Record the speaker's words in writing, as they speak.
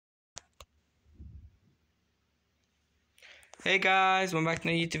Hey guys, welcome back to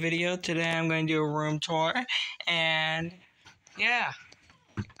the YouTube video. Today I'm going to do a room tour, and yeah,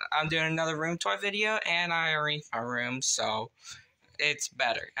 I'm doing another room tour video, and I arranged my room, so it's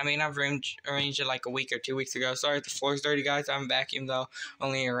better. I mean, I've arranged it like a week or 2 weeks ago. Sorry if the floor's dirty, guys. I haven't vacuumed though,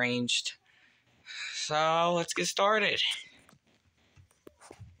 only arranged. So let's get started.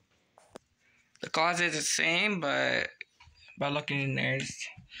 The closet is the same, but by looking in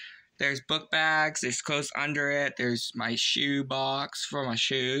there's book bags, there's clothes under it, there's my shoe box for my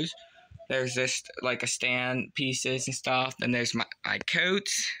shoes, there's this like a stand pieces and stuff, then there's my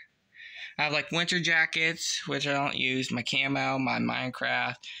coats. I have like winter jackets, which I don't use, my camo, my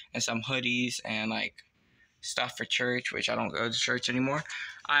Minecraft, and some hoodies and like stuff for church, which I don't go to church anymore.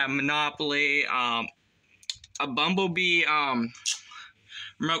 I have Monopoly, a Bumblebee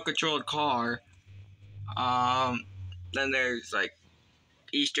remote controlled car, then there's like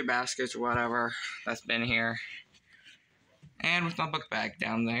Easter baskets or whatever that's been here, and with my book bag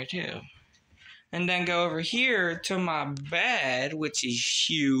down there too. And then go over here to my bed, which is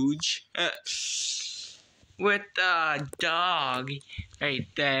huge, with the dog right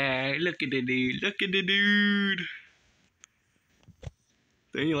there. Look at the dude, look at the dude.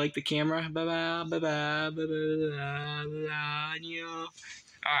 Don't you like the camera? Bye-bye, bye-bye, bye-bye, bye-bye, yeah.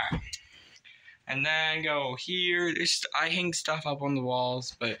 Alright. And then go here. I hang stuff up on the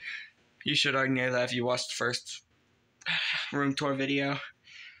walls, but you should already know that if you watched the first room tour video.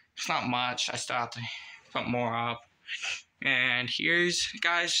 It's not much. I still have to put more up. And here's,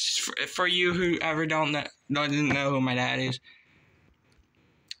 guys, for you who ever doesn't know who my dad is.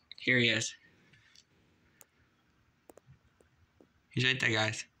 Here he is. He's right there,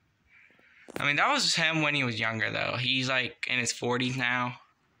 guys. I mean, that was him when he was younger, though. He's like in his 40s now.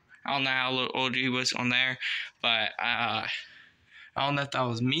 I don't know how old he was on there, but I don't know if that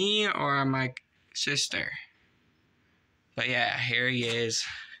was me or my sister. But yeah, here he is.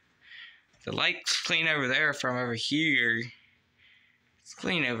 The light's clean over there from over here. It's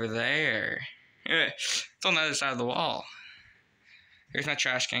clean over there. It's on the other side of the wall. Here's my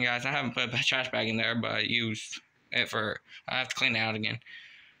trash can, guys. I haven't put a trash bag in there, but I used it for, I have to clean it out again.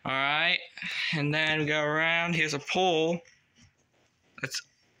 Alright, and then we go around. Here's a pole that's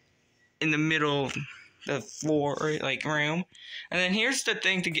in the middle of the floor, like room. And then here's the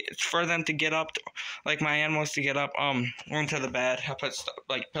thing to get for them to get up, like my animals to get up onto the bed. I put stuff,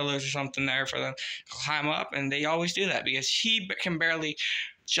 like pillows or something there for them to climb up, and they always do that because he can barely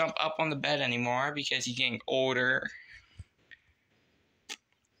jump up on the bed anymore because he's getting older.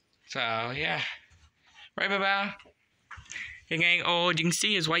 So yeah, right, Baba. He's getting old. You can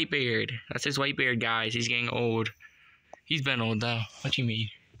see his white beard. That's his white beard, guys. He's getting old. He's been old though. What you mean?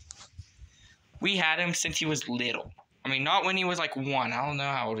 We had him since he was little. I mean, not when he was like 1. I don't know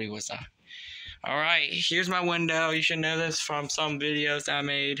how old he was though. Alright, here's my window. You should know this from some videos I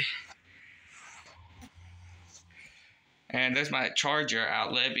made. And there's my charger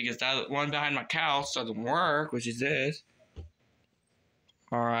outlet because that one behind my couch doesn't work, which is this.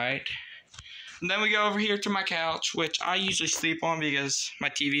 Alright. And then we go over here to my couch, which I usually sleep on because my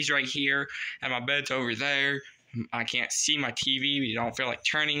TV's right here and my bed's over there. I can't see my TV. You don't feel like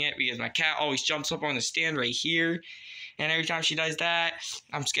turning it because my cat always jumps up on the stand right here. And every time she does that,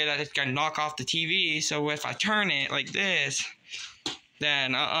 I'm scared that it's going to knock off the TV. So if I turn it like this,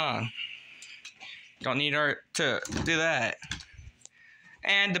 then don't need her to do that.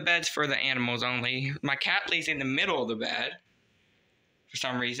 And the bed's for the animals only. My cat lays in the middle of the bed for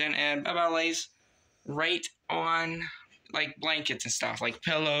some reason. And Baba lays right on like blankets and stuff. Like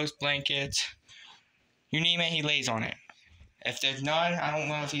pillows, blankets. You name it, he lays on it. If there's none, I don't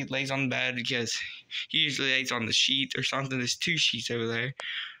know if he lays on the bed because he usually lays on the sheet or something. There's 2 sheets over there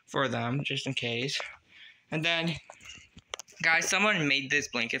for them, just in case. And then, guys, someone made this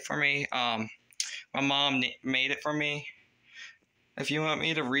blanket for me. My mom made it for me. If you want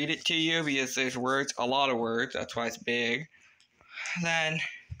me to read it to you, because there's words, a lot of words, that's why it's big, then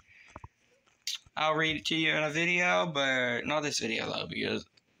I'll read it to you in a video, but not this video though, because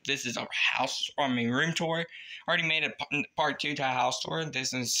this is a room tour. I already made a part 2 to a house tour.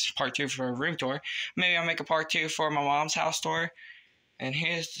 This is part 2 for a room tour. Maybe I'll make a part 2 for my mom's house tour. And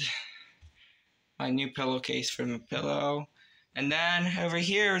here's my new pillowcase for my pillow. And then over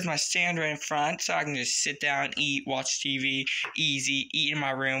here is my stand right in front, so I can just sit down, eat, watch TV, easy, eat in my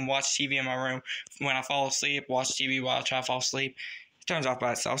room, watch TV in my room. When I fall asleep, watch TV while I try to fall asleep. It turns off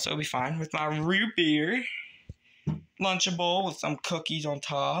by itself, so it'll be fine. With my root beer. Lunchable with some cookies on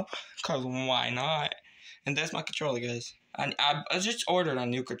top, because why not? And that's my controller, guys. I just ordered a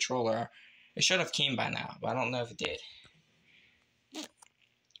new controller. It should have came by now, but I don't know if it did.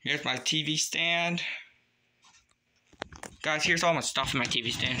 Here's my TV stand. Guys, here's all my stuff in my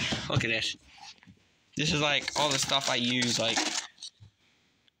TV stand. Look at this. This is like all the stuff I use, like,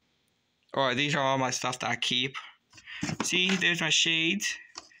 or these are all my stuff that I keep. See, there's my shades,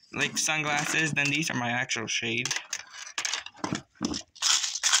 like sunglasses. Then these are my actual shades.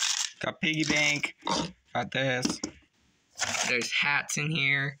 Got piggy bank. Got this. There's hats in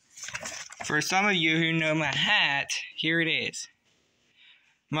here. For some of you who know my hat, here it is.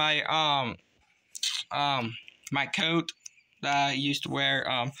 My my coat that I used to wear.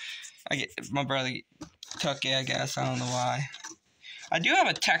 My brother took it, I guess. I don't know why. I do have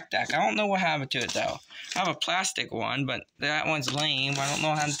a tech deck. I don't know what happened to it though. I have a plastic one, but that one's lame. I don't know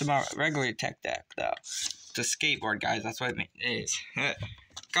what happened to my regular tech deck though. It's a skateboard, guys. That's what it is.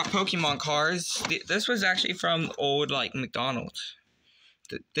 Got Pokemon cards. This was actually from old like McDonald's.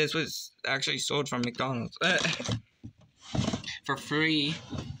 This was actually sold from McDonald's for free.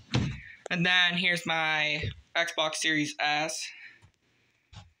 And then here's my Xbox Series S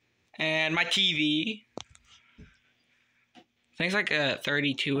and my TV. I think it's like a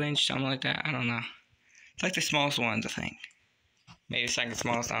 32-inch, something like that. I don't know. It's like the smallest ones, I think. Maybe second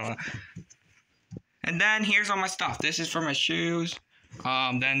smallest, I don't know. And then here's all my stuff. This is for my shoes.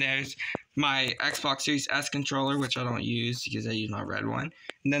 Then there's my Xbox Series S controller, which I don't use because I use my red one.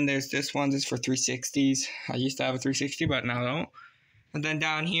 And then there's this one. This is for 360s. I used to have a 360, but now I don't. And then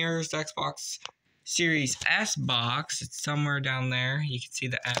down here is the Xbox Series S box. It's somewhere down there. You can see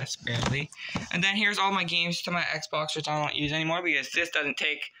the S barely. And then here's all my games to my Xbox, which I don't use anymore because this doesn't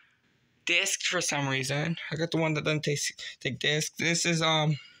take discs for some reason. I got the one that doesn't take discs. This is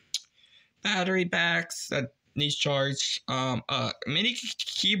battery packs that needs charged. Mini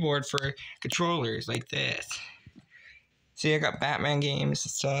keyboard for controllers like this. See, I got Batman games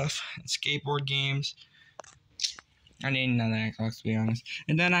and stuff, and skateboard games. I need another Xbox, to be honest.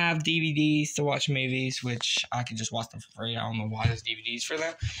 And then I have DVDs to watch movies, which I can just watch them for free. I don't know why there's DVDs for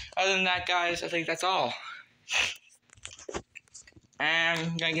them. Other than that, guys, I think that's all. And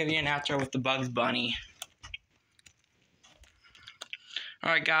I'm going to give you an outro with the Bugs Bunny.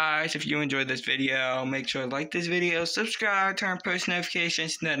 Alright, guys, if you enjoyed this video, make sure to like this video, subscribe, turn post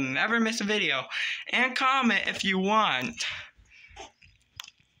notifications so that you never miss a video, and comment if you want.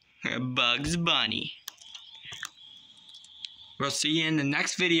 Bugs Bunny. We'll see you in the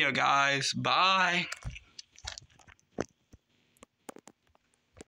next video, guys. Bye.